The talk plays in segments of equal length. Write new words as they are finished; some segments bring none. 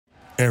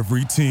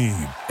Every team,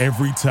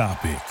 every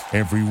topic,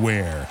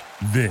 everywhere.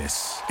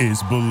 This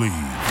is Believe.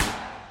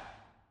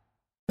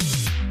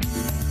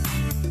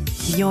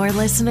 You're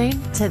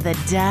listening to the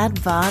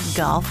Dad Bod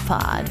Golf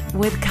Pod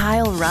with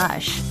Kyle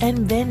Rush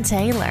and Ben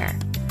Taylor.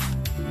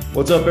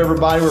 What's up,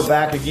 everybody? We're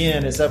back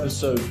again. It's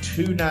episode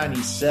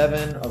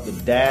 297 of the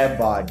Dad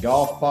Bod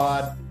Golf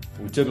Pod.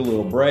 We took a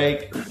little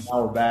break.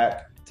 Now we're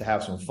back to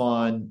have some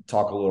fun,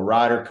 talk a little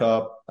Ryder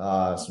Cup,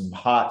 some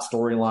hot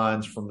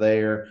storylines from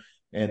there,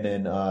 and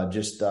then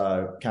just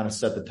kind of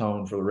set the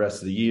tone for the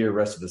rest of the year,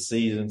 rest of the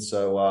season.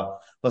 So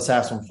let's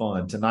have some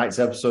fun. Today's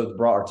episode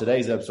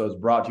is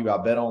brought to you by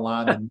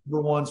BetOnline, the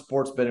number one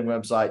sports betting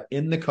website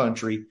in the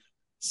country.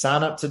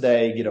 Sign up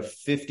today, get a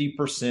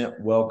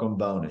 50% welcome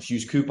bonus.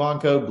 Use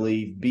coupon code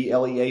BLEAV,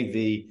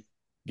 BLEAV.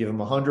 Give them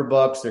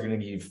 $100. They're going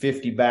to give you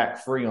 50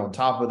 back free on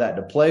top of that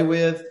to play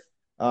with.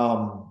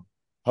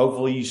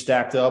 Hopefully you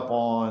stacked up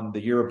on the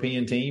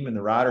European team in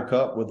the Ryder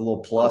Cup with a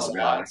little plus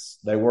odds.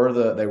 They were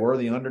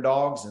the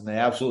underdogs, and they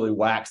absolutely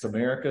waxed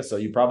America. So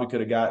you probably could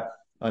have got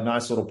a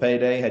nice little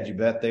payday had you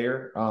bet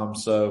there.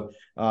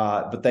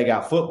 But they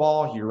got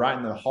football. You're right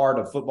in the heart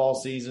of football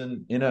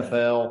season,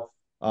 NFL,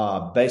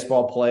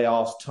 baseball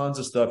playoffs, tons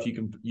of stuff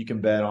you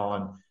can bet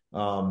on.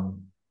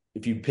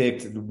 If you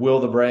picked,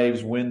 will the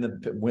Braves win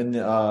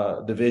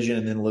the division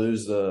and then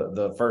lose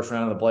the first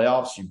round of the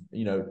playoffs,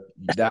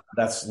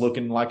 that's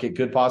looking like it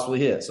could possibly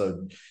hit.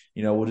 So,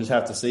 we'll just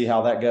have to see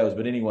how that goes.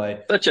 But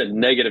anyway, such a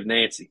negative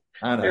Nancy.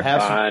 I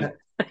know.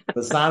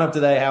 But sign up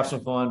today, have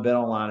some fun.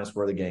 BetOnline is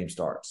where the game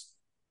starts.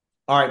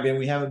 All right, Ben,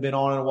 we haven't been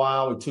on in a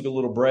while. We took a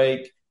little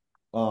break.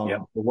 We're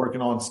working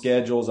on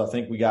schedules. I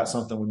think we got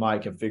something we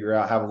might can figure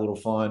out, have a little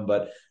fun.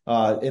 But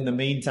in the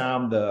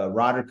meantime, the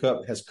Ryder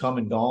Cup has come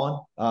and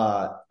gone.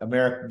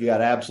 America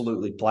got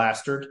absolutely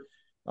plastered.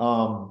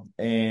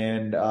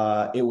 And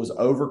it was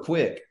over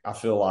quick. I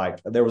feel like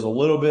there was a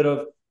little bit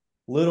of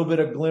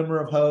glimmer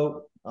of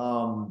hope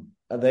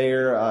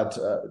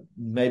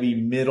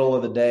maybe middle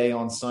of the day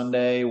on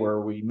Sunday where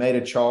we made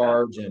a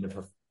charge, and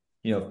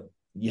you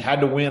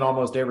had to win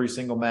almost every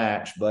single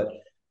match, but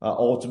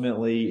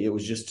ultimately, it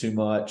was just too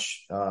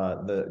much.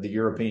 The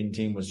European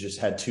team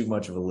had too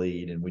much of a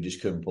lead, and we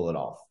just couldn't pull it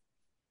off.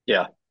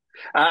 Yeah.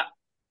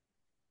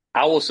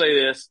 I will say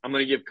this. I'm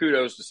going to give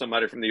kudos to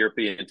somebody from the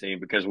European team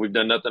because we've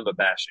done nothing but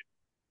bashing,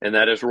 and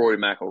that is Rory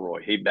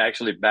McIlroy. He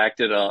actually backed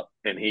it up,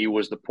 and he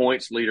was the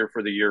points leader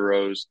for the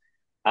Euros.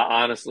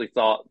 I honestly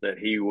thought that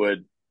he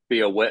would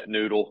be a wet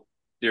noodle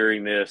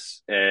during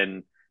this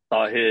and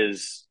thought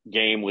his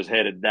game was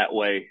headed that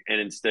way, and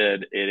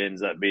instead it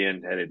ends up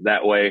being headed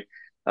that way.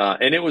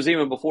 And it was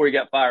even before he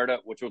got fired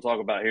up, which we'll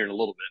talk about here in a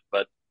little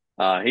bit.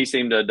 But he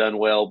seemed to have done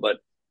well. But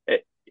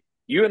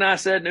you and I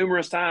said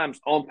numerous times,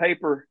 on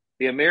paper,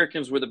 the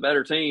Americans were the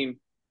better team.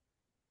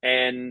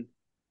 And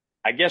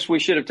I guess we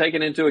should have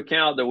taken into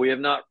account that we have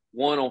not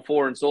won on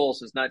foreign soil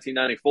since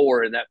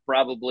 1994, and that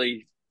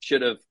probably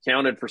should have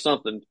counted for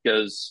something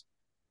because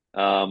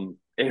they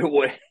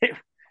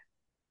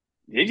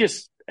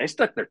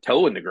stuck their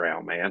toe in the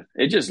ground, man.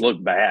 It just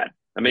looked bad.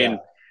 I mean,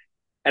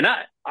 and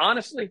I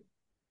honestly –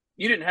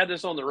 you didn't have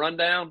this on the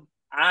rundown.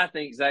 I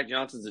think Zach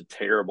Johnson's a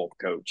terrible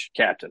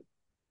captain.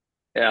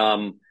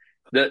 The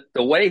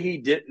way he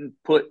didn't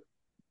put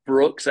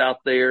Brooks out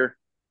there,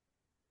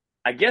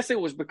 I guess it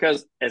was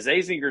because, as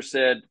Azinger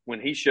said when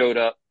he showed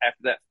up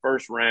after that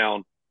first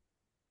round,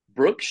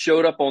 Brooks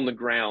showed up on the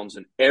grounds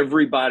and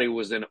everybody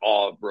was in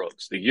awe of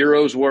Brooks. The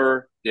Euros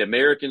were, the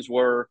Americans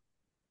were.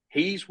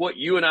 He's what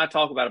you and I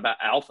talk about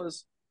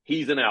alphas.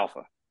 He's an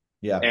alpha.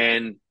 Yeah.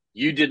 And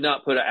you did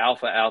not put an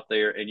alpha out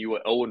there, and you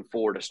went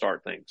 0-4 to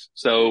start things.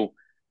 So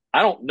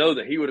I don't know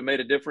that he would have made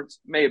a difference.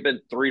 It may have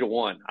been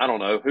 3-1. I don't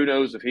know. Who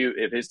knows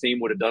if his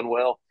team would have done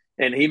well.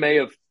 And he may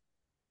have,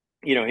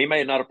 he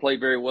may not have played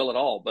very well at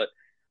all. But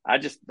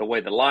the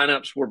way the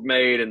lineups were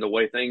made and the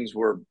way things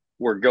were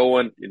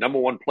going, the number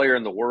one player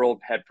in the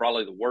world had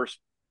probably the worst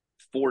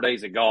 4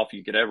 days of golf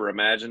you could ever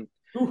imagine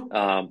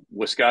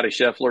with Scotty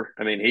Scheffler.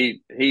 I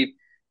mean,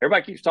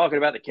 everybody keeps talking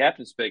about the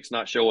captain's picks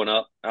not showing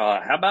up.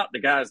 How about the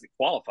guys that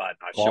qualified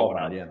not showing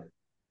up? Yeah.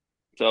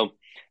 So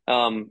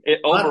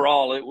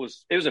overall, it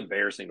was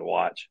embarrassing to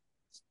watch.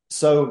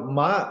 So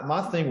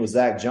my thing with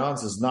Zach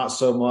Johnson is not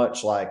so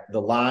much like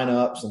the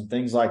lineups and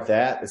things like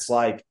that. It's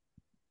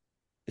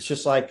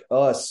just like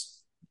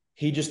us.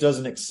 He just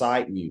doesn't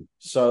excite you.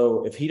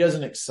 So if he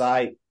doesn't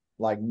excite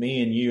like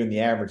me and you and the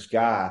average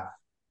guy,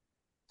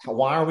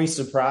 why are we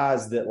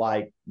surprised that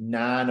like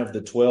 9 of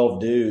the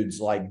 12 dudes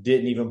like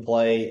didn't even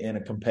play in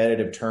a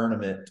competitive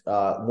tournament,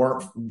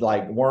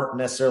 weren't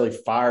necessarily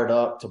fired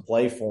up to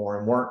play for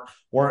him,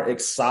 weren't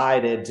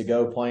excited to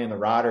go play in the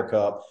Ryder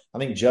Cup? I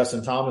think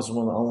Justin Thomas was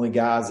one of the only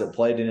guys that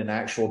played in an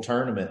actual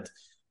tournament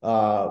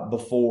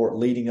before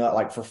leading up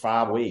like for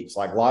 5 weeks.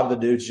 Like a lot of the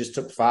dudes just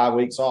took 5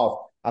 weeks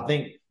off. I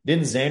think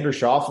didn't Xander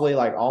Schauffele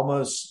like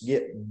almost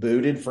get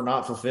booted for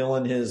not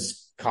fulfilling his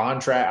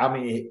contract? I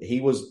mean,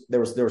 there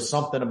was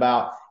something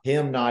about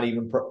him not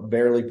even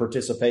barely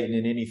participating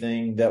in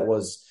anything that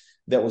was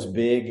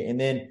big. And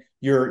then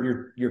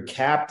your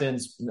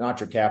captains, not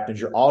your captains,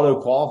 your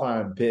auto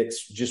qualifying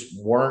picks just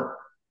weren't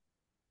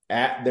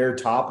at their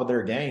top of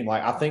their game.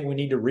 Like, I think we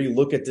need to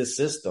relook at this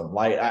system.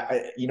 Like,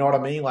 you know what I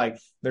mean? Like,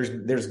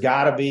 there's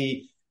got to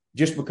be,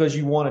 just because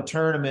you won a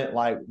tournament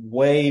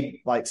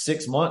like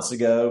 6 months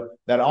ago,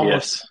 that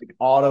almost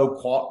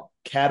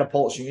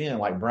catapults you in,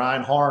 like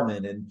Brian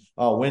Harmon and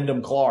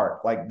Wyndham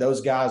Clark. Like,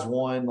 those guys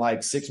won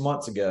like 6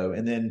 months ago,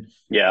 and then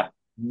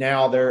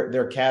now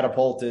they're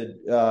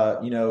catapulted,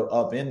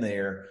 up in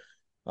there.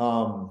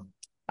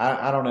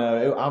 I don't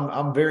know.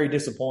 I'm very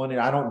disappointed.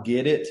 I don't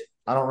get it.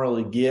 I don't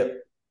really get,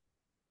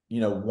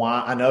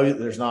 why. I know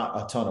there's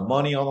not a ton of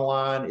money on the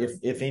line,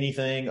 if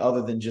anything,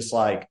 other than just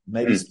like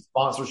maybe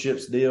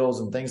sponsorships deals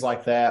and things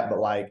like that. But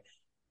like,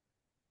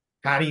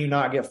 how do you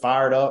not get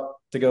fired up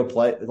to go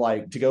play?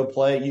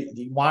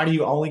 Why do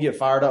you only get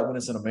fired up when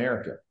it's in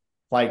America?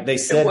 Like, they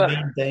said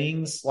mean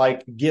things.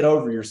 Like, get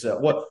over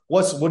yourself.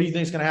 What do you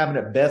think is going to happen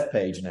at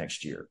Bethpage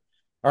next year?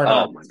 Or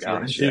not? Oh my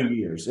gosh! In 2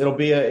 years, it'll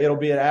be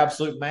an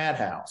absolute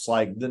madhouse.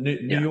 Like, the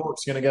New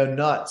York's going to go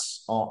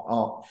nuts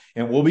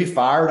and we'll be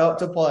fired up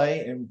to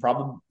play and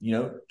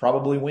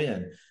probably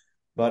win.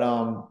 But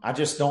I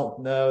just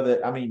don't know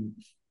that. I mean,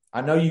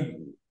 I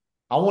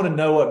want to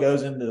know what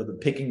goes into the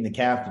picking the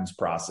captains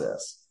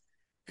process,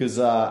 because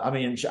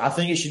I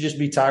think it should just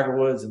be Tiger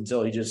Woods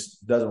until he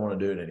just doesn't want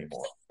to do it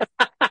anymore.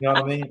 You know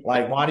what I mean?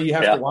 Like, why do you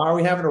have to? Why are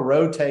we having to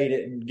rotate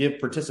it and give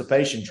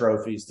participation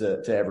trophies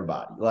to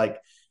everybody? Like,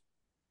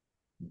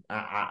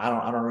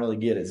 I don't really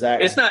get it, Zach.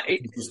 It's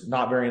just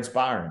not very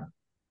inspiring.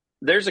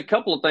 There's a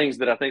couple of things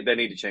that I think they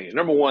need to change.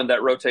 Number one,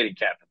 that rotating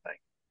captain thing,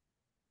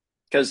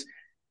 because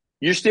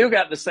you still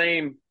got the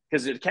same.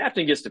 Because the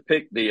captain gets to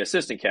pick the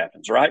assistant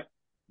captains, right?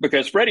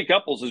 Because Freddie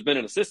Couples has been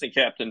an assistant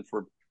captain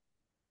for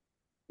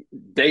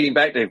dating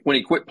back to when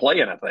he quit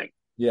playing, I think.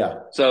 Yeah.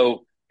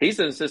 So he's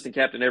an assistant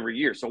captain every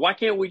year. So why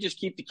can't we just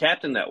keep the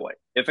captain that way?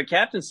 If a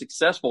captain's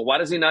successful, why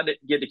does he not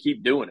get to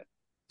keep doing it?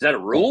 Is that a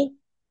rule?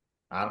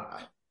 I don't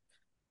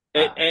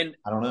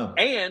know.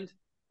 And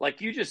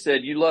like you just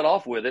said, you let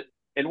off with it,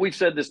 and we've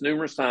said this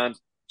numerous times,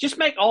 just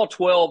make all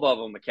 12 of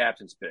them a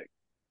captain's pick.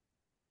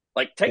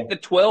 Like, take the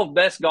 12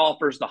 best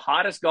golfers, the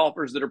hottest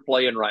golfers that are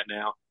playing right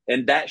now,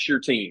 and that's your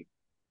team.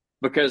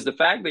 Because the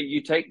fact that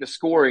you take the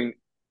scoring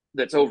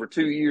that's over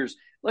 2 years,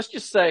 let's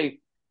just say,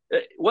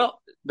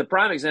 the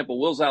prime example,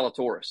 Will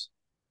Zalatoris.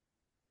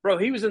 Bro,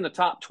 he was in the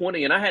top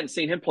 20, and I hadn't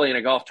seen him play in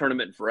a golf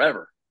tournament in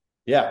forever.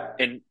 Yeah.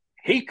 And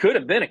he could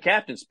have been a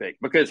captain's pick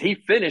because he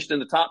finished in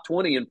the top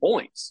 20 in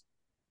points.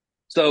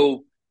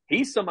 So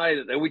he's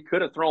somebody that we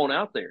could have thrown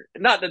out there.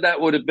 Not that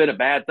would have been a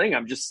bad thing.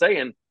 I'm just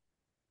saying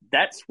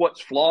that's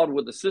what's flawed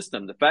with the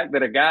system. The fact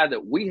that a guy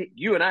that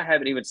you and I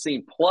haven't even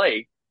seen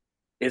play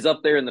is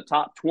up there in the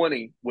top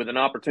 20 with an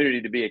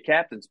opportunity to be a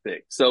captain's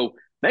pick. So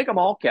make them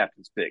all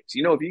captain's picks.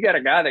 If you got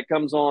a guy that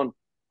comes on,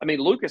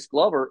 Lucas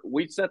Glover,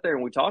 we sat there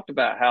and we talked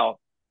about how,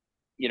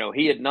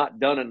 he had not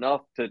done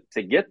enough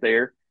to get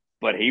there,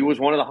 but he was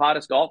one of the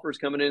hottest golfers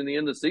coming in the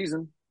end of the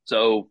season.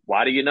 So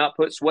why do you not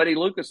put Sweaty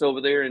Lucas over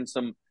there in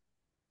some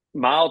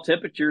mild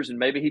temperatures, and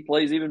maybe he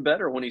plays even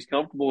better when he's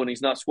comfortable and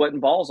he's not sweating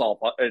balls off,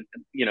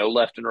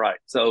 left and right.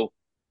 So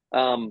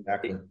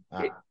Exactly.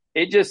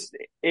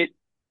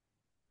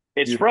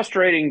 It's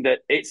frustrating that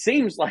it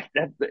seems like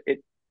that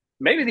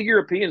maybe the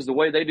Europeans, the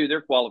way they do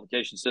their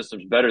qualification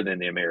systems better than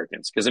the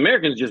Americans, because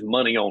Americans just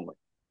money only.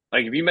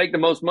 Like, if you make the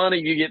most money,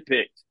 you get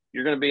picked.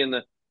 You're going to be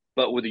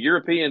but with the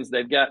Europeans,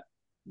 they've got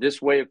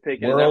this way of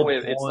picking, world that way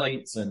of, it's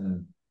like,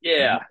 and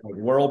like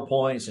world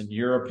points and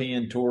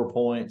European tour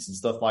points and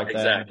stuff like that.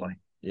 Exactly.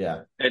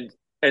 Yeah.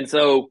 And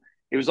so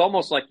it was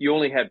almost like you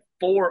only had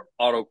 4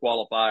 auto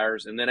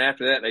qualifiers, and then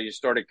after that, they just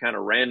started kind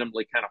of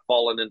randomly kind of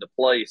falling into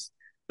place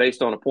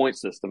based on a point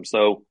system.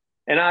 So,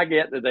 and I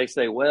get that they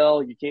say,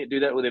 well, you can't do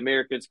that with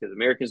Americans because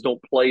Americans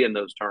don't play in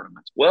those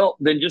tournaments. Well,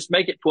 then just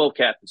make it 12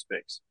 captain's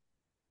picks.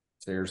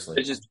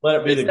 Seriously.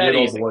 Let it be the good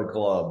old boy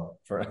club.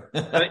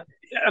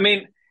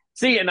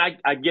 See, and I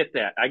get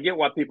that. I get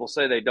why people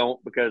say they don't,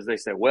 because they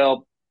say,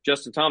 well,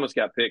 Justin Thomas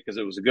got picked because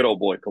it was a good old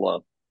boy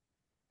club.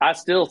 I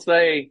still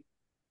say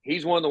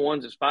he's one of the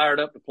ones that's fired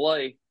up to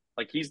play.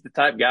 Like, he's the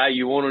type guy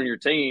you want on your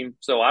team.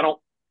 So I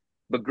don't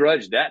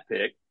begrudge that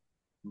pick.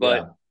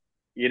 But,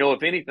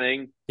 if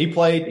anything. He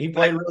played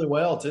really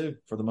well, too,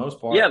 for the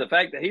most part. Yeah, the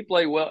fact that he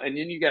played well. And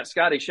then you got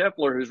Scotty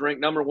Scheffler, who's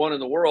ranked number 1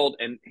 in the world,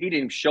 and he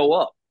didn't show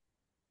up.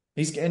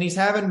 He's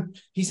having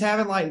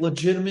like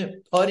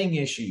legitimate putting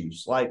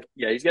issues. Like,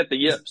 yeah, he's got the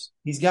yips.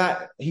 He's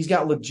got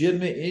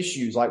legitimate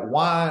issues. Like,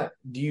 why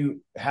do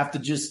you have to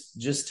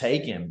just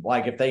take him?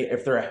 Like,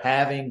 if they're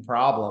having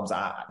problems,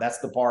 that's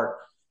the part.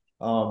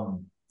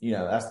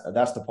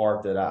 That's the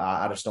part that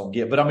I just don't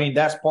get. But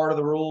that's part of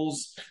the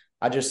rules.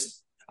 I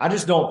just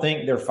don't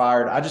think they're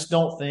fired. I just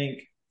don't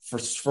think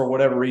for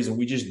whatever reason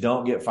we just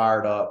don't get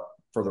fired up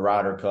for the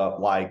Ryder Cup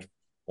like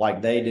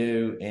they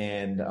do.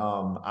 And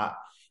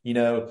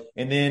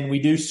and then we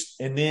do,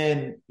 and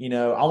then,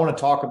 I want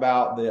to talk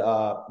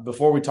about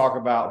before we talk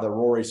about the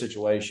Rory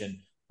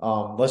situation,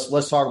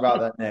 let's talk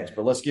about that next,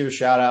 but let's give a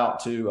shout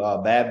out to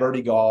Bad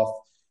Birdie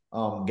Golf.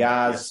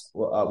 Guys,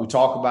 we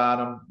talk about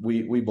them.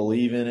 We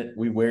believe in it.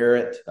 We wear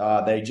it.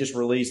 They just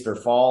released their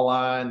fall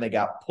line. They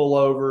got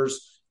pullovers.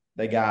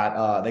 They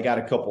got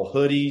a couple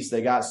hoodies.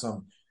 They got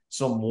some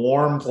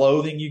warm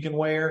clothing you can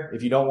wear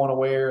if you don't want to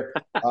wear.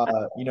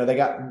 They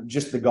got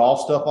just the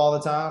golf stuff all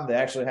the time. They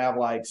actually have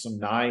like some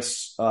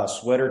nice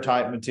sweater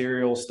type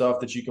material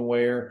stuff that you can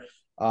wear.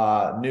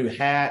 New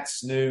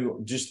hats,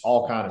 new just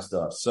all kind of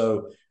stuff.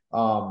 So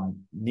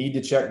need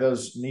to check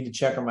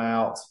them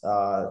out.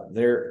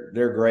 They're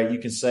great. You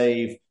can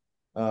save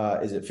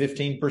is it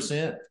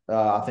 15%?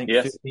 I think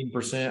Yes.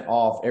 15%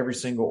 off every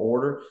single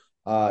order.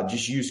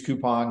 Just use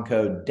coupon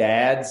code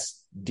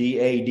DADS,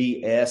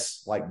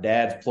 DADS, like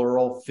dads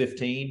plural,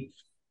 15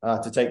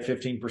 to take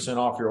 15%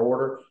 off your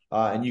order.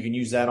 And you can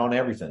use that on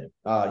everything.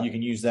 You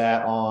can use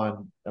that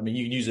you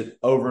can use it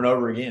over and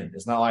over again.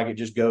 It's not like it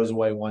just goes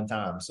away one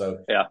time. So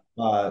Yeah.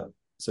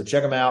 So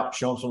check them out,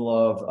 show them some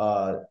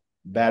love.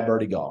 Bad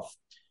Birdie Golf.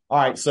 All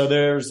right, so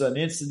there's an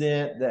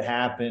incident that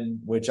happened,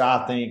 which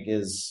I think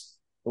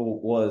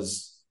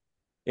was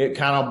it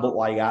kind of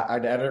like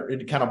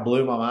it kind of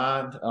blew my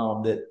mind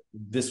that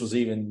this was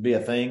even be a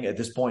thing at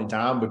this point in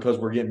time because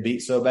we're getting beat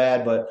so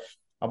bad. But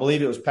I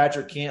believe it was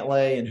Patrick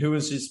Cantlay, and who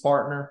was his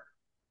partner?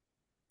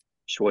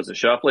 Was it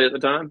Shuffley at the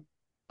time?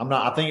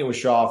 I think it was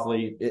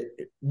Shoffley.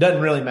 It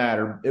doesn't really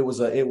matter. It was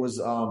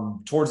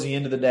towards the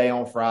end of the day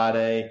on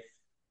Friday.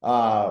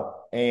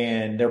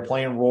 And they're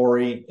playing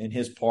Rory and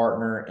his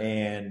partner,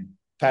 and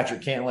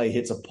Patrick Cantlay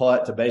hits a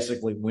putt to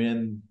basically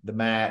win the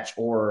match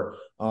or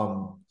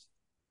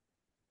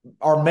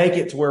make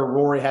it to where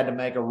Rory had to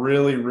make a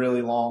really,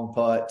 really long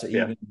putt to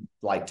even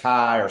like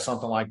tie or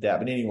something like that.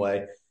 But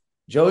anyway,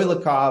 Joey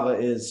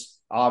LaCava is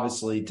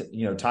obviously,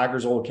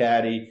 Tiger's old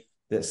caddy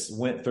that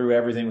went through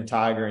everything with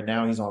Tiger, and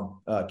now he's on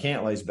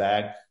Cantlay's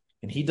bag,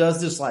 and he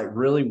does this like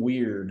really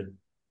weird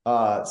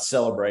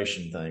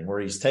celebration thing where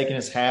he's taking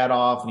his hat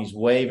off and he's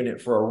waving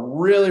it for a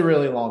really,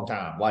 really long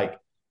time, like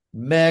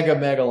mega,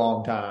 mega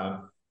long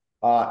time.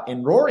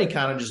 And Rory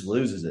kind of just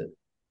loses it.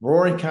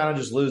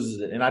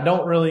 And I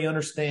don't really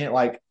understand,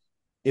 like,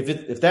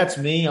 if that's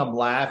me, I'm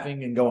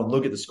laughing and going,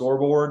 look at the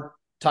scoreboard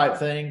type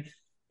thing.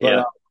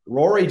 But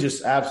Rory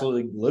just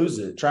absolutely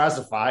loses it, tries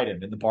to fight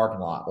him in the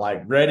parking lot,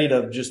 like ready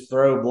to just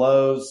throw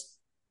blows.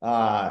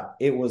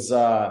 He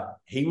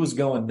was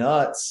going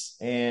nuts.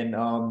 And,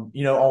 on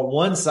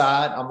one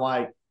side, I'm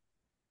like,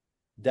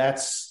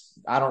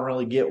 I don't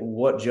really get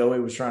what Joey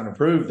was trying to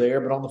prove there.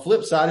 But on the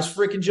flip side, it's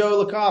freaking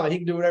Joey LaCava. He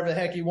can do whatever the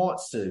heck he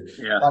wants to.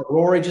 Yeah. Like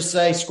Rory, just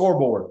say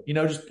scoreboard,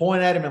 just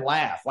point at him and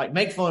laugh, like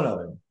make fun of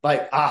him.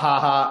 Like, ha ha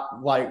ha,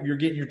 like you're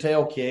getting your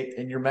tail kicked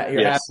and you're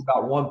happy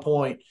about 1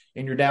 point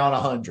and you're down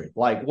 100.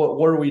 Like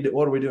what are we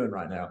doing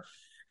right now?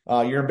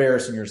 You're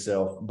embarrassing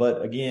yourself.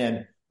 But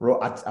again,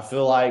 I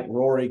feel like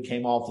Rory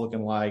came off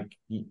looking like,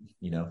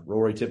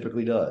 Rory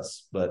typically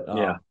does. But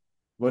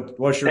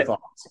what's your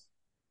thoughts?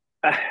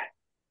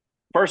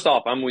 First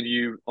off, I'm with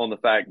you on the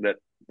fact that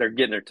they're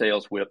getting their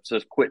tails whipped. So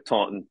quit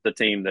taunting the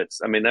team. That's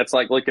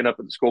like looking up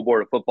at the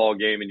scoreboard of a football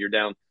game and you're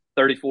down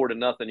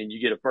 34-0 and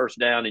you get a first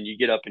down and you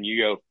get up and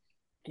you go,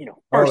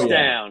 first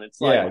down.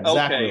 It's like,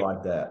 exactly okay,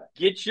 like that.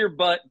 Get your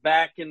butt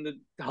back in the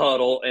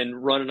huddle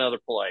and run another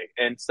play.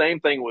 And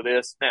same thing with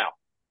this. Now,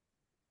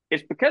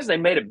 it's because they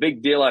made a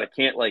big deal out of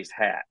Cantlay's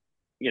hat.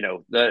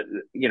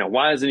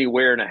 Why isn't he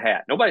wearing a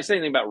hat? Nobody said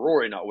anything about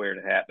Rory not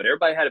wearing a hat, but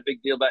everybody had a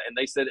big deal about it, and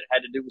they said it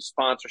had to do with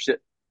sponsorship.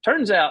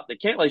 Turns out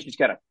that Cantlay's just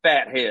got a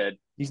fat head.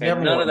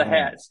 And none of the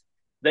hats,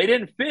 they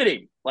didn't fit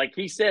him. Like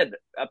he said,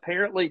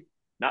 apparently,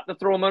 not to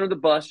throw him under the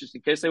bus, just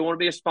in case they want to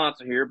be a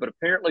sponsor here, but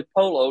apparently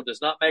Polo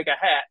does not make a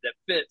hat that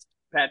fits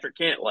Patrick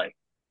Cantlay.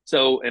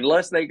 So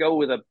unless they go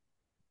with a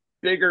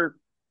bigger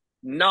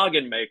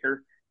noggin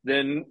maker,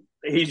 then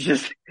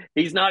he's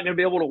not going to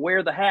be able to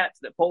wear the hats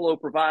that Polo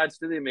provides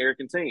to the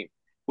American team.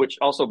 Which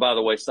also, by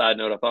the way, side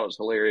note, I thought it was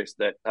hilarious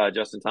that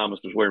Justin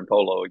Thomas was wearing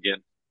Polo again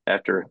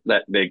after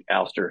that big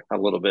ouster a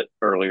little bit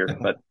earlier.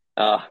 But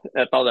I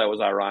thought that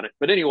was ironic.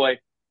 But anyway,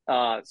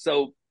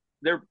 so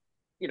they're,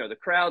 the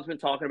crowd's been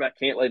talking about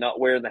Cantlay not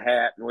wearing the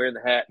hat, and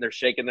they're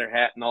shaking their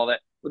hat and all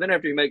that. But then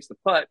after he makes the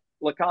putt,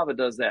 LaCava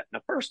does that.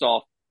 Now, first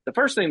off, the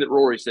first thing that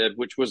Rory said,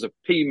 which was a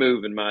P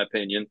move in my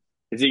opinion,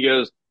 is he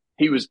goes,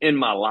 he was in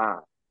my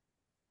line.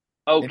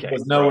 Okay. It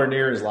was nowhere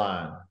near his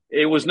line.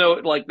 It was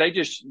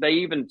they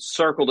even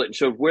circled it and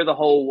showed where the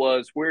hole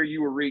was, where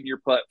you were reading your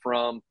putt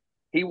from.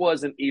 He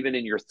wasn't even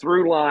in your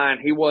through line.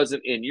 He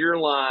wasn't in your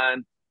line.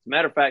 As a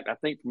matter of fact, I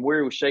think from where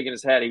he was shaking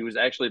his hat, he was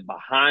actually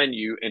behind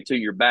you and to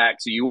your back,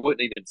 so you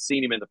wouldn't even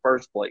seen him in the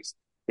first place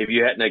if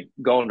you hadn't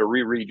gone to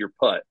reread your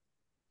putt.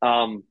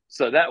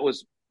 So that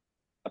was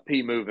a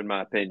P move in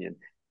my opinion.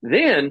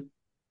 Then,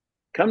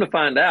 come to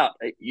find out,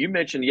 you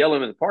mentioned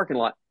yelling in the parking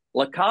lot.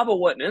 LaCava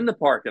wasn't in the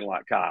parking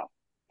lot, Kyle.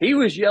 He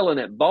was yelling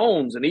at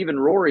Bones, and even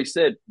Rory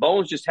said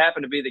Bones just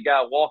happened to be the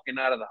guy walking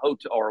out of the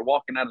hotel or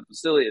walking out of the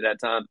facility at that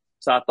time.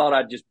 So I thought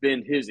I'd just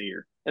bend his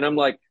ear. And I'm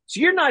like, so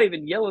you're not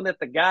even yelling at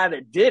the guy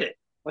that did it.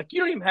 Like, you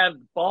don't even have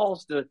the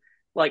balls to,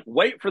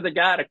 wait for the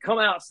guy to come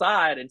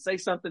outside and say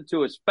something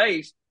to his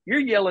face. you're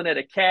yelling at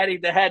a caddy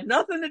that had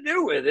nothing to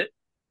do with it.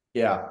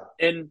 Yeah.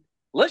 And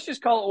let's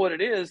just call it what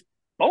it is.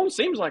 Bones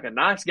seems like a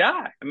nice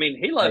guy. I mean,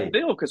 he left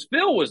Phil because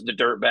Phil was the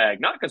dirtbag,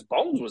 not because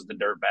Bones was the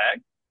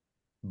dirtbag.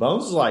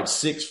 Bones is like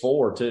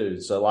 6'4" too.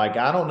 So like,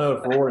 I don't know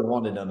if Rory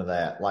wanted none of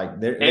that. Like,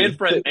 and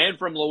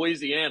from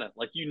Louisiana,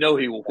 like, he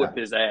will whip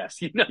his ass.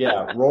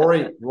 Yeah,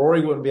 Rory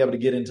wouldn't be able to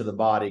get into the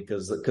body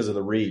because of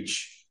the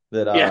reach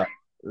that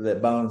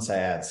that Bones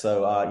had.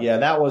 So yeah,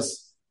 that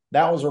was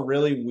a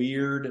really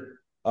weird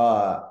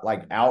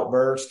like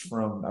outburst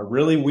from a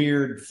really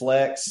weird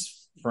flex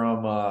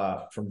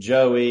from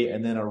Joey,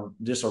 and then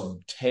just a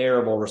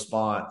terrible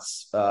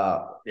response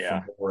from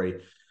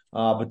Rory.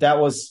 But that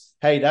was,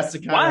 hey, that's the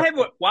kind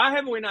why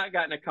have we not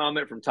gotten a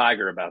comment from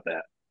Tiger about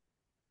that?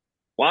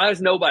 Why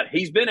is nobody?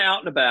 He's been out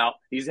and about.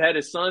 He's had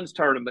his son's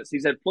tournaments.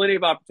 He's had plenty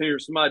of opportunity for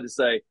somebody to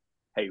say,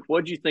 "Hey,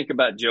 what'd you think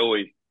about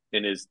Joey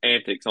and his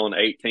antics on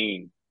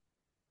 18?"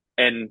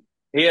 And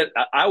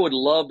I would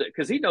love that,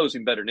 because he knows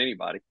him better than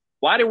anybody.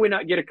 Why did we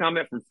not get a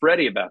comment from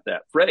Freddie about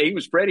that? He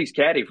was Freddie's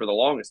caddy for the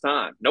longest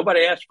time.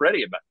 Nobody asked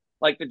Freddie about it.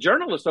 Like, the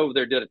journalists over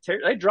there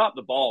they dropped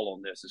the ball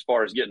on this as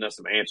far as getting us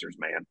some answers,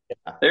 man.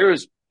 Yeah. There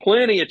was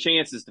plenty of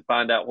chances to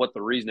find out what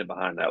the reasoning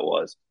behind that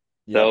was.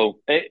 Yeah. So,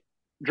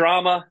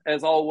 drama,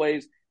 as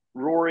always.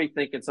 Rory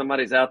thinking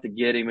somebody's out to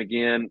get him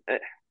again.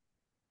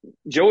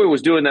 Joey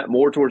was doing that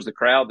more towards the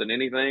crowd than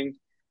anything.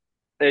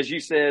 As you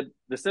said,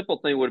 the simple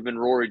thing would have been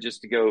Rory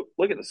just to go,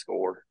 look at the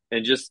score,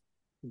 and just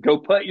go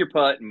putt your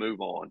putt and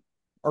move on.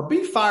 Or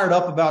be fired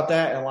up about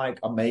that in like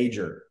a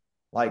major.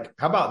 Like,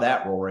 how about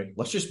that, Rory?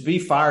 Let's just be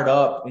fired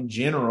up in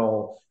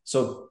general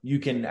so you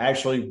can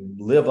actually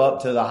live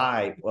up to the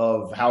hype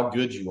of how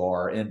good you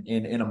are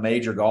in a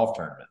major golf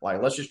tournament.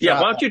 Like, let's just try. Yeah,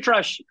 why don't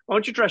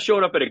you try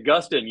showing up at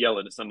Augusta and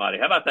yelling at somebody?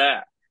 How about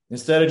that?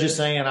 Instead of just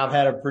saying, I've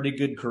had a pretty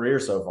good career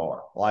so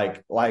far.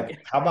 Like,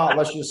 how about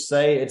let's just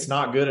say it's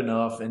not good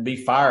enough and be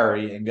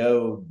fiery and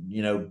go,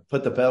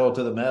 put the pedal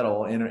to the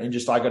metal in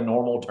just like a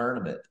normal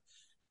tournament.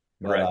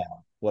 But, right.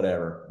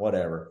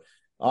 Whatever.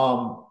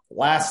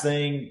 Last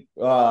thing,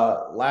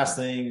 Max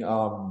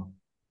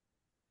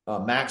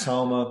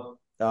Homa.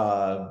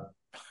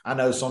 I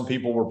know some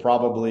people were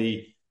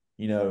probably,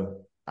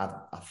 I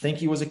think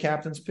he was a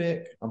captain's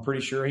pick. I'm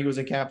pretty sure he was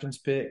a captain's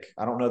pick.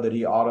 I don't know that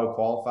he auto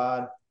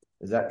qualified.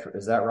 Is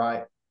that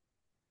right?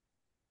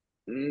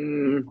 He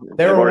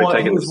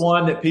was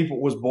one that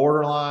people was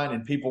borderline,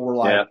 and people were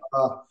like,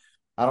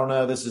 I don't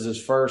know. This is his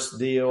first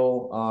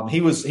deal. He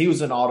was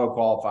an auto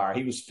qualifier.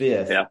 He was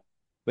fifth. Yeah.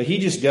 But he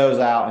just goes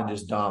out and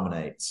just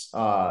dominates.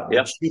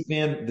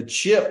 The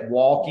chip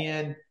walk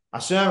in, I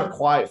still haven't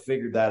quite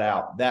figured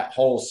that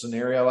whole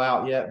scenario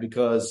out yet,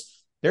 because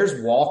there's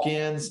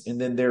walk-ins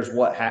and then there's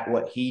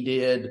what he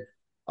did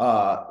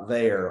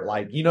there.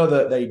 Like,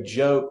 they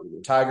joke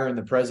Tiger in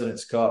the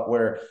President's Cup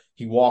where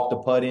he walked the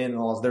putt in,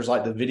 and there's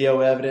like the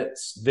video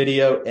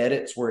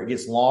edits where it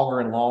gets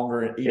longer and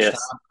longer each time.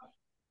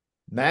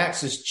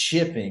 Max is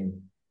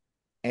chipping,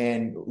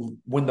 and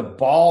when the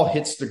ball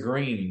hits the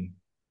green,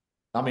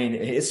 I mean,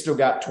 it's still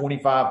got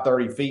 25,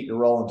 30 feet to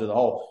roll into the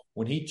hole.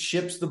 When he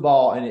chips the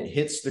ball and it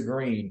hits the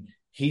green,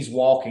 he's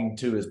walking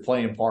to his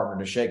playing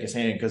partner to shake his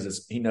hand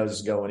because he knows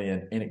it's going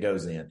in, and it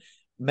goes in.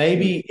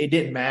 Maybe it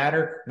didn't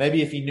matter.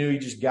 Maybe if he knew he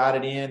just got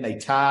it in, they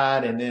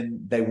tied, and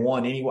then they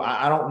won anyway.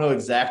 I don't know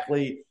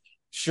exactly.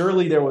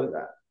 Surely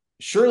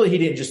he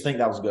didn't just think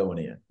that was going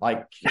in.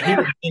 Like, he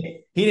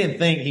didn't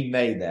think he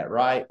made that,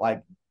 right?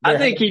 Like, I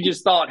think he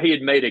just thought he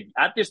had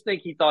I just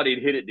think he thought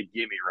he'd hit it to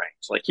gimme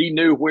range. Like, he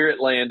knew where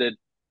it landed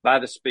by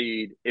the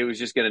speed. It was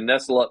just going to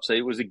nestle up. So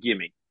it was a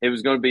gimme. It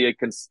was going to be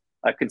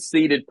a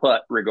conceded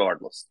putt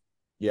regardless.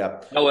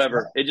 Yeah.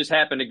 However, it just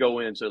happened to go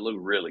in. So it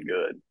looked really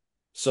good.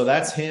 So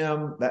that's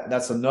him.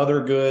 That's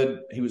another good.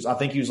 I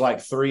think he was like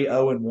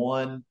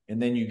 3-0-1. And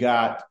then you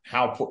got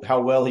how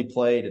well he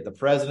played at the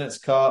President's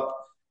Cup.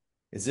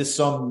 Is this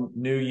some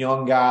new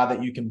young guy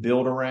that you can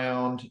build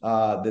around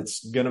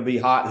that's going to be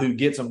hot, who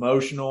gets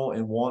emotional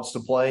and wants to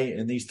play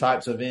in these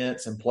types of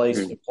events and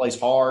plays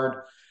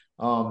hard?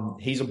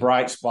 He's a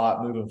bright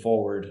spot moving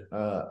forward,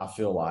 I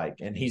feel like.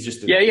 And he's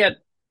just he had,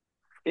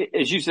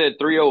 as you said,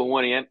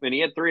 3-0-1. He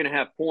had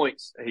 3.5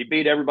 points. He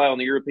beat everybody on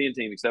the European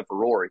team except for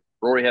Rory.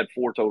 Rory had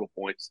 4 total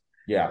points.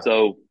 Yeah.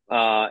 So,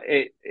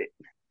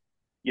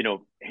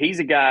 he's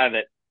a guy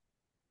that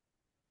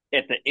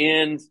at the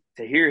end,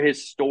 to hear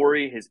his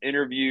story, his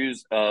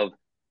interviews of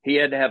he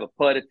had to have a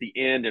putt at the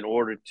end in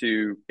order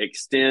to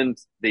extend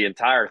the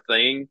entire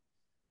thing.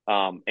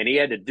 And he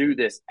had to do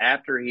this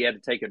after he had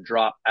to take a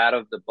drop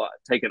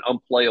take an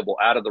unplayable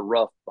out of the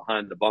rough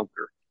behind the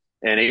bunker.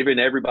 And even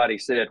everybody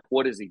said,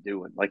 what is he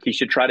doing? Like, he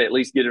should try to at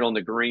least get it on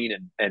the green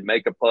and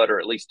make a putt, or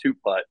at least 2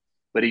 putt.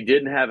 But he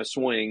didn't have a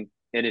swing.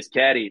 And his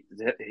caddy,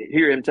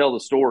 hear him tell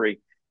the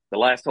story, the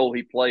last hole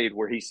he played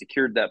where he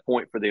secured that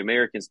point for the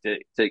Americans to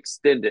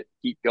extend it,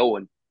 keep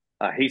going.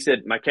 He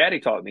said, my caddy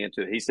talked me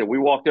into it. He said, we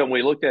walked up and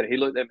we looked at it. He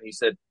looked at me. He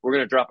said, we're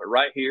going to drop it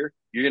right here.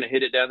 You're going to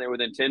hit it down there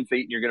within 10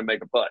 feet and you're going to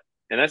make a putt.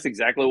 And that's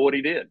exactly what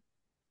he did.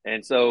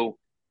 And so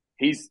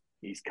he's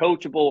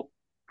coachable.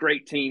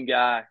 great team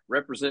guy,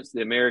 represents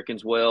the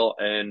Americans well,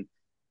 and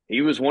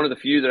he was one of the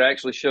few that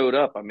actually showed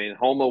up. I mean,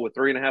 Homo with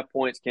 3.5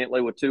 points,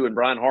 Cantlay with 2, and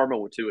Brian Harmon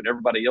with 2, and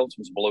everybody else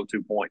was below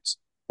 2 points,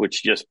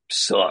 which just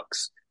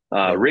sucks.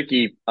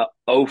 Ricky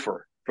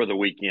Ofer for the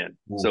weekend.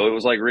 Ooh. So it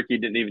was like Ricky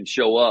didn't even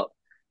show up.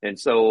 And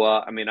so,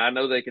 I mean, I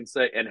know they can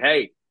say, and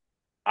hey,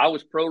 I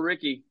was pro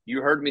Ricky.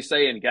 You heard me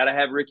saying, got to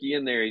have Ricky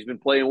in there. He's been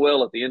playing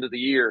well at the end of the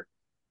year.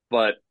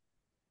 But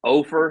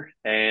Ofer,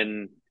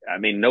 and I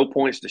mean, no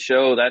points to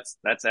show. That's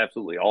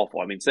absolutely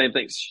awful. I mean, same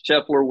thing.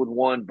 Scheffler with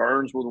 1,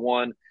 Burns with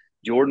 1,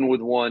 Jordan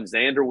with 1,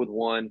 Xander with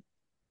 1.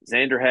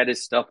 Xander had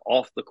his stuff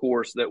off the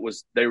course that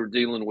they were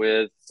dealing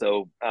with.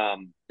 So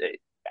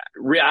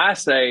I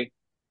say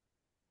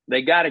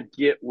they got to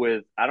get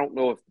with, I don't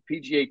know if the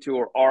PGA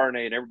Tour,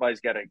 RNA, and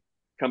everybody's got to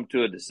come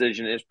to a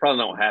decision. It's probably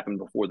not going to happen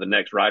before the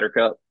next Ryder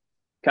Cup.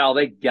 Kyle,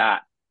 they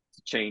got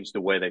to change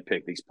the way they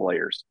pick these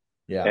players.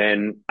 Yeah.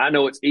 And I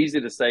know it's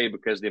easy to say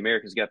because the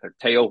Americans got their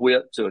tail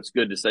whipped, so it's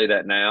good to say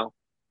that now.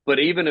 But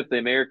even if the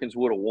Americans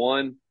would have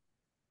won,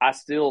 I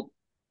still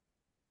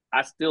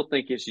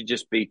think it should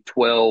just be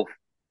 12.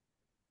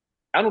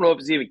 I don't know if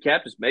it's even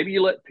captains. Maybe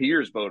you let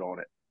peers vote on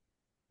it.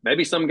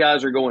 Maybe some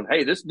guys are going,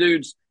 hey, this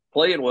dude's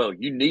playing well.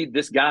 You need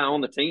this guy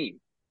on the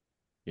team.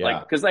 Yeah.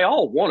 Like, because they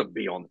all want to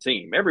be on the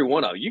team. Every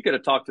one of them. You could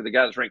have talked to the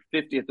guy that's ranked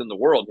 50th in the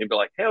world and he'd be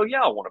like, hell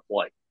yeah, I want to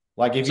play.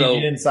 Like if you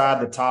get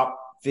inside the top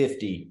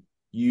 50,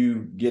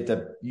 you get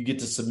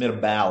to submit a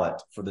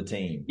ballot for the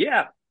team.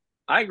 Yeah,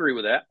 I agree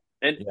with that.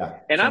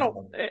 And I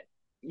don't,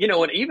 you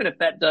know, and even if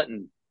that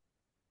doesn't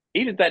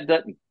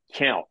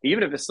count,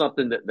 even if it's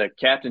something that the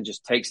captain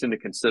just takes into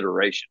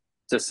consideration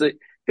to see,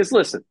 because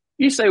listen,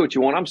 you say what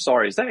you want. I'm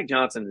sorry, Zach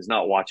Johnson is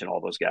not watching all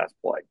those guys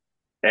play,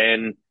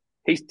 and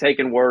he's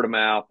taking word of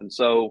mouth. And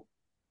so,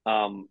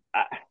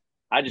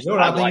 I just, you know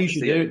what I think you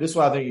should do. This is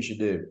what I think you should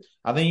do.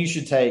 I think you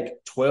should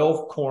take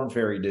 12 Korn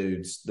Ferry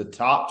dudes, the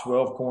top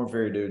 12 Korn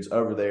Ferry dudes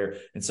over there,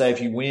 and say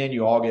if you win,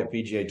 you all get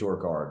PGA Tour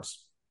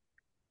cards.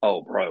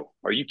 Oh, bro,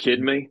 are you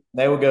kidding me?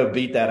 They would go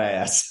beat that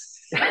ass.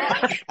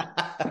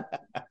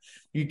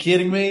 You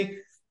kidding me?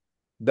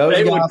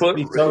 Those guys would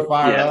be so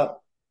fired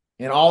up.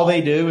 And all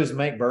they do is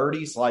make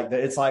birdies. Like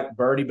it's like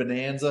birdie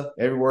bonanza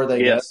everywhere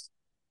they go.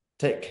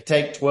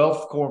 Take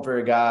 12 Korn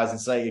Ferry guys and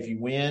say, if you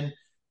win,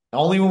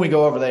 only when we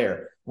go over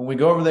there. When we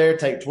go over there,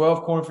 take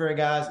 12 Korn Ferry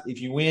guys.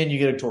 If you win, you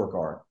get a tour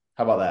card.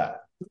 How about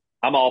that?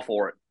 I'm all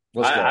for it.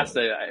 Let's go.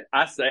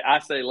 I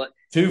say,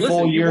 2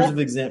 full years of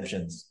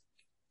exemptions.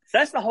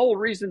 That's the whole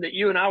reason that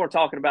you and I were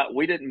talking about.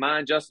 We didn't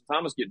mind Justin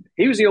Thomas getting.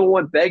 He was the only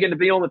one begging to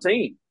be on the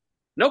team.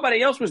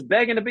 Nobody else was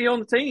begging to be on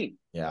the team.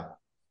 Yeah.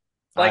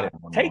 Like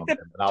take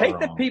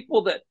the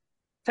people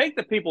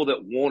that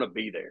want to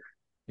be there.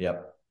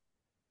 Yep.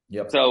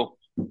 So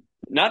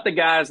not the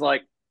guys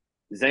like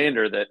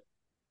Xander that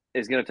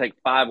is going to take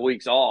 5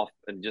 weeks off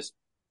and just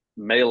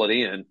mail it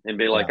in and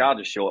be like, I'll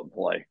just show up and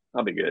play.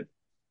 I'll be good.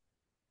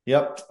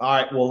 Yep. All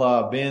right.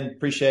 Well, Ben,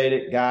 appreciate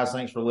it. Guys,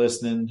 thanks for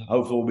listening.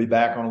 Hopefully we'll be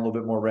back on a little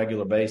bit more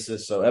regular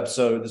basis. So this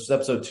is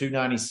episode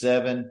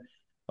 297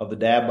 of the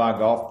Dad by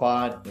Golf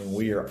Pod, and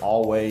we are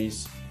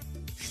always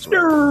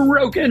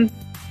stroking.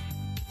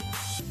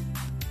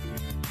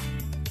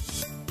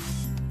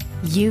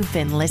 You've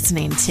been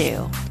listening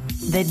to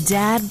the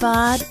Dad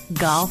Bod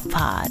Golf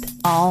Pod,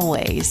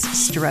 always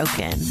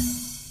stroking.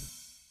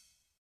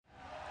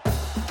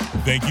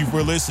 Thank you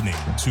for listening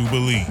to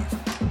Believe.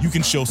 You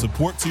can show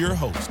support to your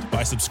host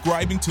by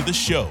subscribing to the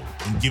show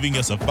and giving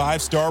us a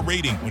 5-star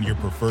rating on your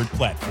preferred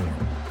platform.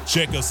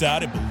 Check us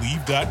out at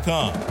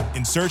Believe.com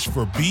and search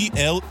for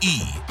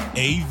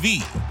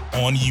BLEAV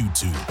on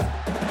YouTube.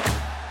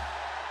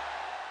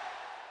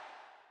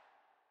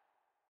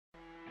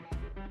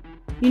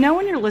 You know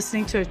when you're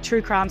listening to a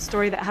true crime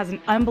story that has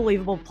an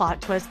unbelievable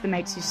plot twist that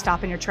makes you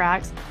stop in your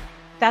tracks?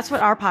 That's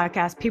what our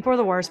podcast, People Are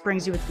the Worst,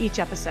 brings you with each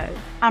episode.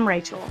 I'm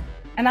Rachel.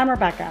 And I'm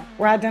Rebecca.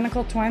 We're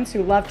identical twins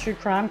who love true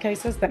crime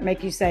cases that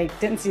make you say,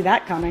 didn't see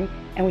that coming,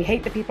 and we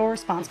hate the people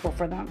responsible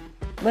for them.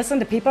 Listen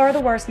to People Are the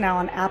Worst now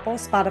on Apple,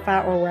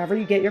 Spotify, or wherever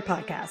you get your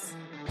podcasts.